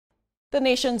The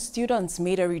nation's students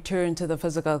made a return to the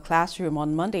physical classroom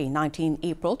on Monday, 19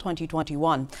 April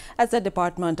 2021, as the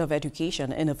Department of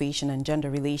Education, Innovation and Gender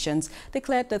Relations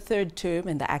declared the third term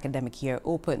in the academic year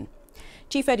open.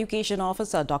 Chief Education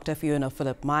Officer Dr. Fiona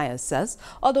Philip Mayer says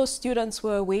although students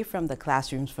were away from the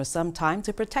classrooms for some time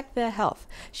to protect their health,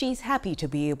 she's happy to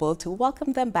be able to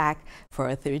welcome them back for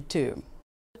a third term.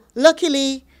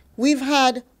 Luckily, we've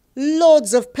had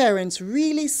loads of parents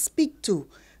really speak to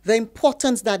the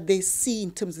importance that they see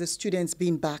in terms of the students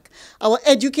being back. Our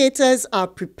educators are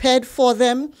prepared for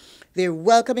them. They're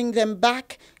welcoming them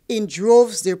back in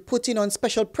droves. They're putting on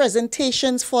special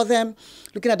presentations for them,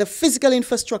 looking at the physical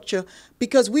infrastructure,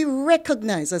 because we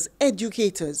recognize as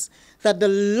educators that the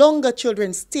longer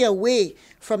children stay away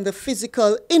from the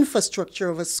physical infrastructure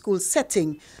of a school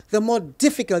setting, the more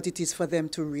difficult it is for them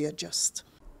to readjust.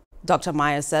 Dr.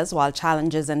 Mayer says while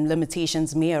challenges and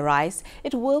limitations may arise,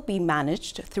 it will be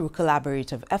managed through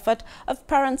collaborative effort of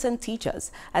parents and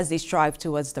teachers as they strive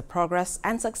towards the progress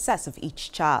and success of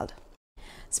each child.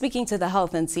 Speaking to the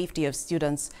health and safety of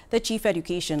students, the Chief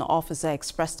Education Officer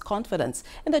expressed confidence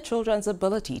in the children's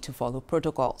ability to follow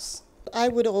protocols. I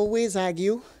would always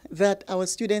argue that our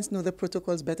students know the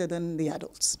protocols better than the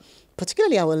adults,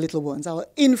 particularly our little ones, our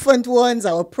infant ones,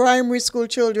 our primary school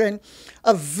children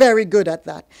are very good at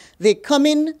that. They come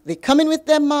in with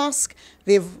their mask,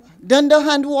 they've done the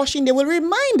hand washing, they will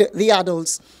remind the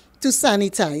adults to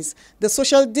sanitize. The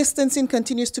social distancing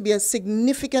continues to be a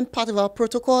significant part of our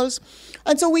protocols.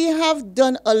 And so we have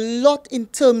done a lot in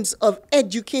terms of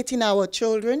educating our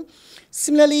children.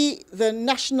 Similarly, the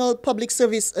National Public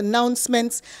Service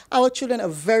announcements, our children are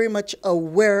very much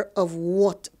aware of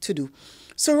what to do.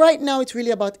 So right now it's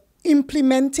really about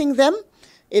implementing them.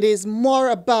 It is more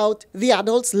about the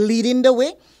adults leading the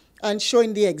way and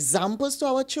showing the examples to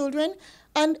our children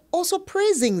and also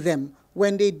praising them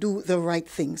when they do the right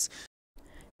things.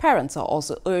 Parents are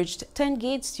also urged to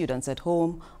engage students at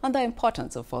home on the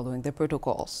importance of following the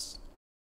protocols.